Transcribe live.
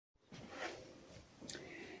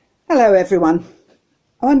Hello everyone.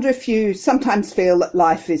 I wonder if you sometimes feel that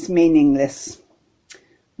life is meaningless.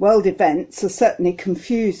 World events are certainly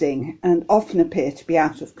confusing and often appear to be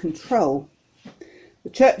out of control. The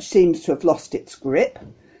church seems to have lost its grip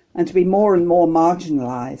and to be more and more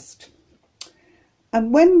marginalised.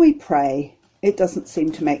 And when we pray, it doesn't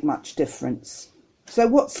seem to make much difference. So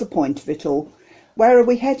what's the point of it all? Where are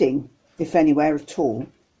we heading, if anywhere at all?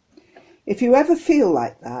 If you ever feel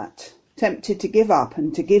like that, tempted to give up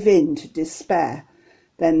and to give in to despair,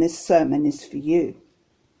 then this sermon is for you.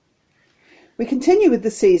 We continue with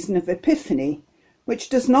the season of Epiphany, which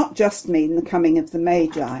does not just mean the coming of the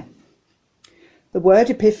Magi. The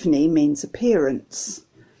word Epiphany means appearance,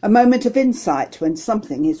 a moment of insight when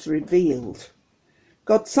something is revealed.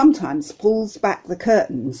 God sometimes pulls back the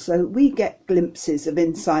curtains so we get glimpses of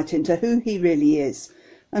insight into who he really is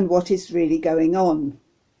and what is really going on.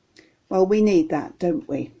 Well, we need that, don't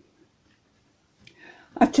we?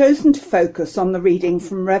 I've chosen to focus on the reading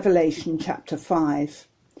from Revelation chapter 5.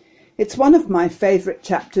 It's one of my favourite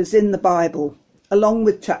chapters in the Bible, along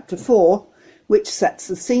with chapter 4, which sets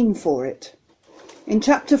the scene for it. In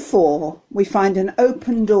chapter 4, we find an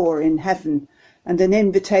open door in heaven and an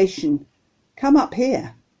invitation, "Come up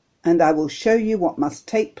here, and I will show you what must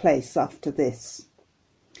take place after this."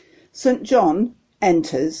 St. John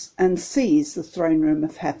enters and sees the throne room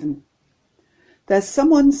of heaven. There's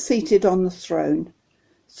someone seated on the throne,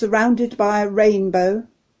 surrounded by a rainbow,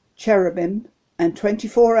 cherubim, and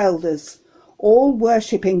 24 elders, all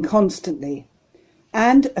worshipping constantly,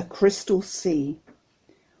 and a crystal sea.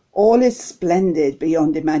 All is splendid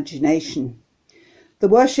beyond imagination. The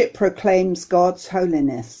worship proclaims God's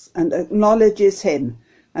holiness and acknowledges him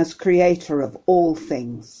as creator of all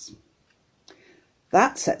things.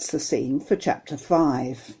 That sets the scene for chapter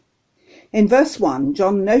 5. In verse 1,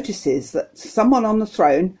 John notices that someone on the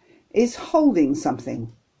throne is holding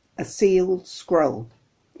something, a sealed scroll.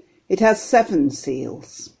 It has 7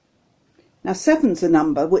 seals. Now 7's a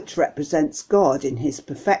number which represents God in his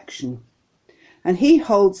perfection, and he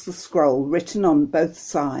holds the scroll written on both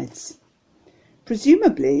sides.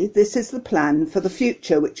 Presumably this is the plan for the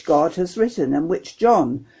future which God has written and which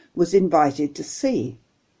John was invited to see.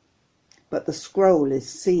 But the scroll is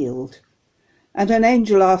sealed, and an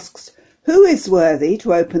angel asks, "Who is worthy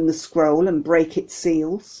to open the scroll and break its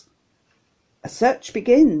seals?" A search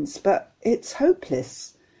begins, but it's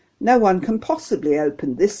hopeless. No one can possibly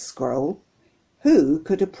open this scroll. Who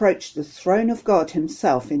could approach the throne of God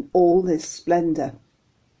himself in all this splendour?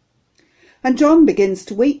 And John begins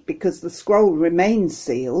to weep because the scroll remains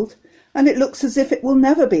sealed, and it looks as if it will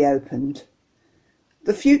never be opened.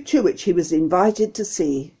 The future which he was invited to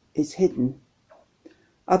see is hidden.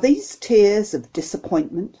 Are these tears of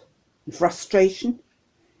disappointment and frustration?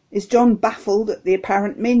 Is John baffled at the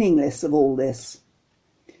apparent meaninglessness of all this?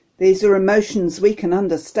 These are emotions we can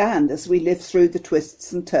understand as we live through the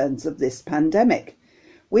twists and turns of this pandemic.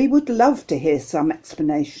 We would love to hear some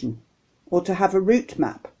explanation, or to have a route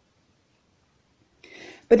map.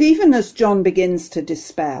 But even as John begins to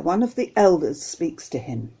despair, one of the elders speaks to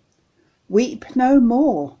him. "Weep no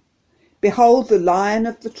more. Behold, the Lion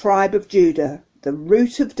of the tribe of Judah, the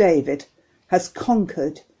Root of David, has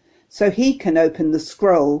conquered, so he can open the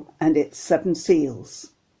scroll and its 7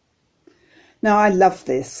 seals." Now I love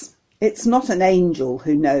this. It's not an angel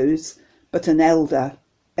who knows, but an elder,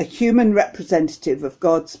 a human representative of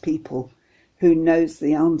God's people who knows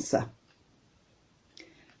the answer.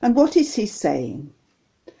 And what is he saying?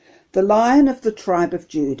 The Lion of the tribe of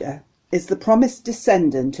Judah is the promised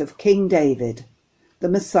descendant of King David, the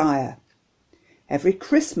Messiah. Every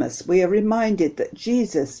Christmas we are reminded that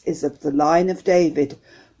Jesus is of the line of David,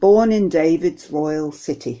 born in David's royal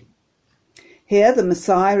city. Here the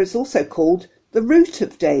Messiah is also called the Root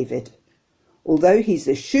of David. Although he's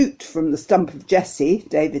a shoot from the stump of Jesse,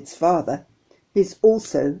 David's father, he's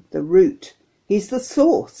also the root. He's the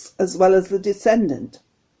source as well as the descendant.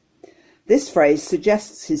 This phrase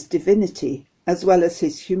suggests his divinity as well as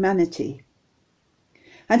his humanity.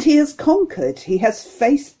 And he has conquered, he has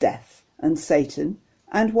faced death and Satan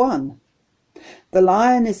and won. The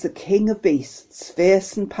lion is the king of beasts,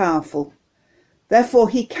 fierce and powerful. Therefore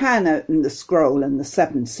he can open the scroll and the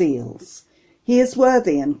 7 seals. He is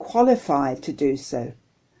worthy and qualified to do so.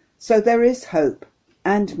 So there is hope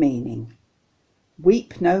and meaning.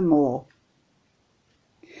 Weep no more.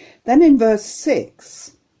 Then in verse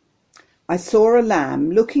 6, I saw a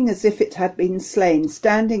lamb looking as if it had been slain,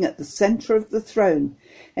 standing at the centre of the throne,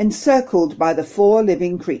 encircled by the 4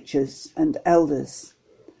 living creatures and elders.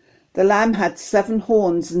 The lamb had 7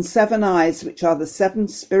 horns and 7 eyes, which are the 7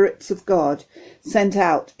 spirits of God sent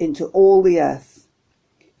out into all the earth.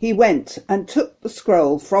 he went and took the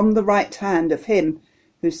scroll from the right hand of him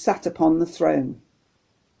who sat upon the throne.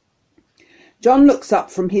 John looks up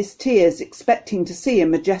from his tears, expecting to see a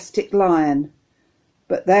majestic lion,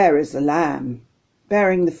 but there is a lamb,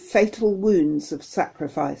 bearing the fatal wounds of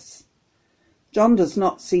sacrifice. John does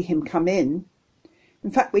not see him come in. In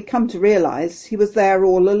fact, we come to realise he was there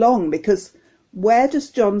all along, because where does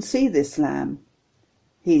John see this lamb?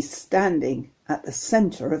 He's standing at the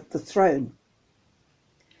centre of the throne.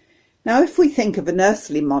 Now, if we think of an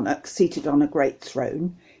earthly monarch seated on a great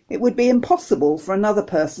throne, it would be impossible for another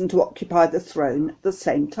person to occupy the throne at the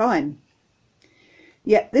same time.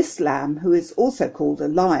 Yet this lamb, who is also called a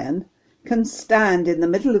lion, can stand in the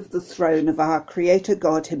middle of the throne of our Creator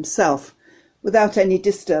God himself, without any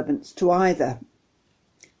disturbance to either.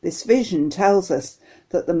 This vision tells us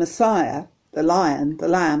that the Messiah, the lion, the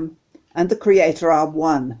lamb, and the Creator are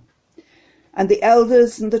one. And the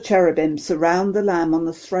elders and the cherubim surround the lamb on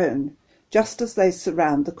the throne, just as they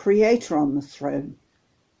surround the Creator on the throne.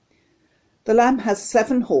 The lamb has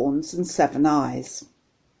 7 horns and 7 eyes.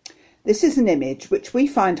 This is an image which we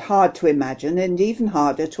find hard to imagine and even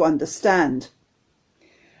harder to understand.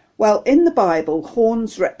 Well, in the Bible,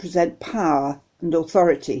 horns represent power and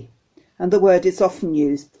authority, and the word is often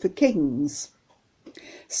used for kings.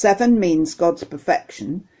 7 means God's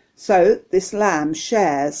perfection, so this lamb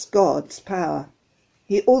shares God's power.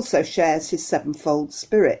 He also shares his 7-fold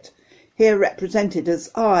spirit, here represented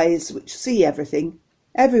as eyes which see everything,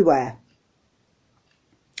 everywhere.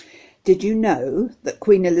 Did you know that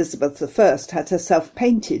Queen Elizabeth I had herself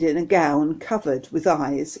painted in a gown covered with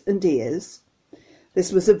eyes and ears?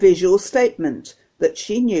 This was a visual statement that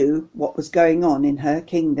she knew what was going on in her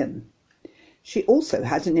kingdom. She also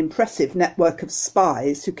had an impressive network of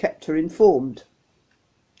spies who kept her informed.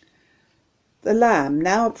 The Lamb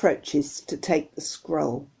now approaches to take the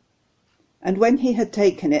scroll, and when he had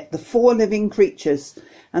taken it, the 4 living creatures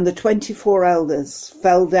and the 24 elders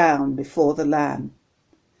fell down before the Lamb.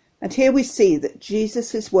 And here we see that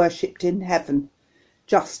Jesus is worshipped in heaven,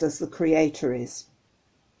 just as the Creator is.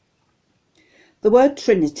 The word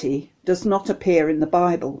Trinity does not appear in the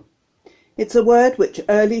Bible. It's a word which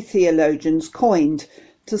early theologians coined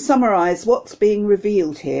to summarise what's being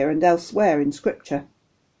revealed here and elsewhere in Scripture.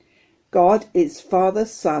 God is Father,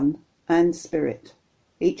 Son, and Spirit,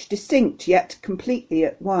 each distinct yet completely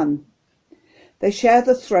at one. They share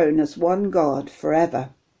the throne as one God forever.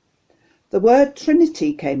 The word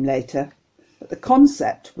Trinity came later, but the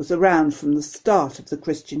concept was around from the start of the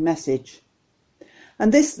Christian message.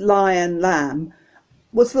 And this lion lamb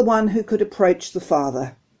was the one who could approach the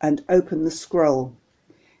Father and open the scroll.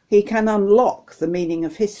 He can unlock the meaning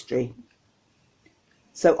of history.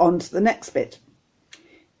 So on to the next bit.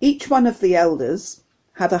 Each one of the elders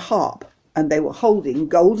had a harp, and they were holding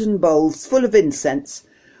golden bowls full of incense,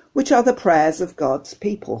 which are the prayers of God's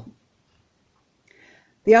people.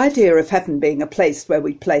 The idea of heaven being a place where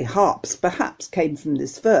we play harps perhaps came from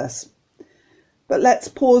this verse. But let's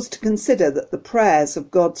pause to consider that the prayers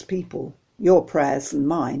of God's people, your prayers and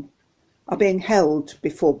mine, are being held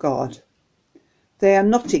before God. They are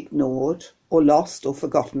not ignored or lost or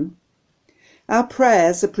forgotten. Our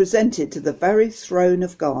prayers are presented to the very throne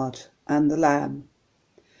of God and the Lamb.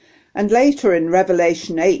 And later in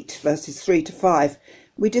Revelation 8, verses 3 to 5,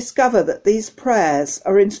 we discover that these prayers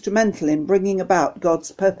are instrumental in bringing about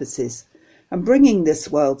God's purposes and bringing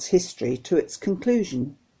this world's history to its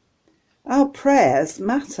conclusion. Our prayers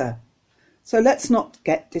matter, so let's not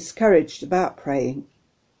get discouraged about praying.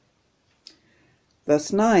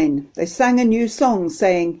 Verse 9, they sang a new song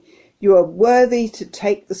saying, "You are worthy to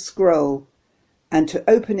take the scroll and to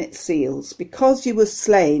open its seals, because you were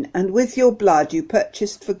slain, and with your blood you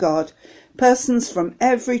purchased for God persons from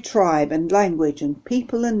every tribe and language and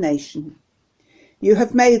people and nation. You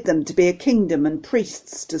have made them to be a kingdom and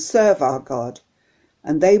priests to serve our God,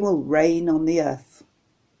 and they will reign on the earth."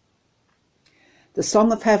 The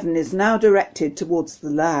song of heaven is now directed towards the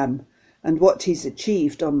Lamb and what he's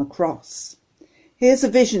achieved on the cross. Here's a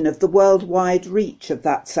vision of the worldwide reach of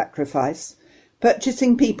that sacrifice,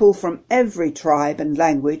 purchasing people from every tribe and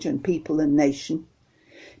language and people and nation.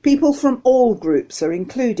 People from all groups are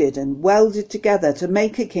included and welded together to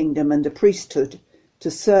make a kingdom and a priesthood to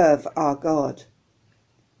serve our God.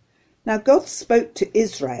 Now God spoke to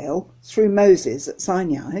Israel through Moses at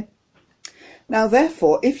Sinai. "Now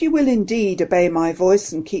therefore, if you will indeed obey my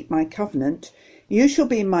voice and keep my covenant, you shall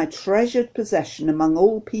be my treasured possession among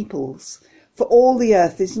all peoples, for all the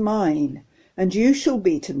earth is mine, and you shall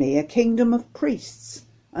be to me a kingdom of priests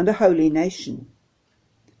and a holy nation."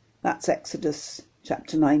 That's Exodus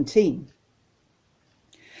chapter 19.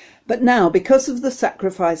 But now, because of the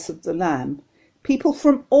sacrifice of the Lamb, People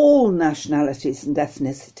from all nationalities and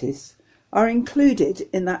ethnicities are included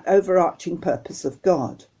in that overarching purpose of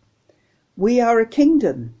God. We are a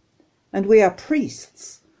kingdom, and we are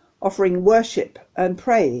priests, offering worship and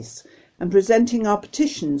praise and presenting our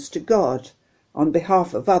petitions to God on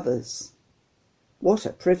behalf of others. What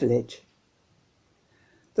a privilege.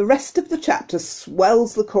 The rest of the chapter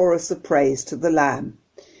swells the chorus of praise to the Lamb.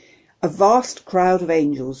 A vast crowd of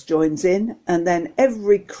angels joins in, and then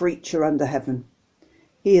every creature under heaven.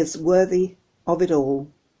 He is worthy of it all.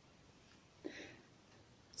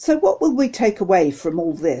 So what will we take away from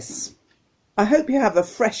all this? I hope you have a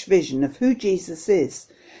fresh vision of who Jesus is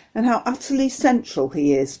and how utterly central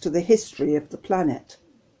he is to the history of the planet.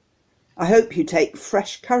 I hope you take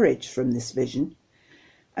fresh courage from this vision.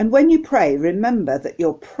 And when you pray, remember that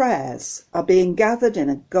your prayers are being gathered in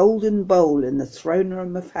a golden bowl in the throne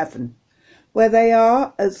room of heaven, where they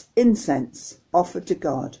are as incense offered to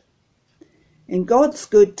God. In God's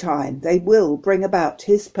good time, they will bring about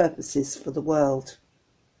his purposes for the world.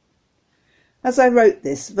 As I wrote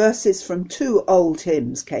this, verses from 2 old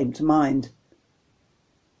hymns came to mind.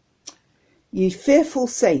 Ye fearful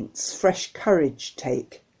saints, fresh courage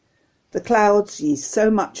take. The clouds ye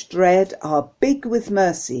so much dread are big with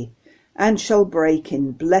mercy, and shall break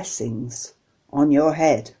in blessings on your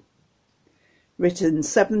head. Written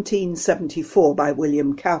 1774 by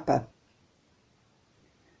William Cowper.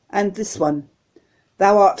 And this one.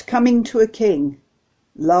 Thou art coming to a king,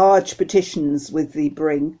 large petitions with thee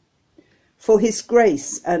bring, for his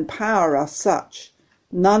grace and power are such,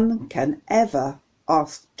 none can ever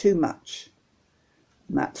ask too much.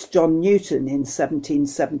 And that's John Newton in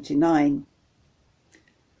 1779.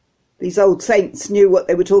 These old saints knew what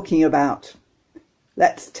they were talking about.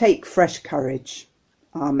 Let's take fresh courage.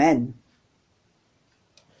 Amen.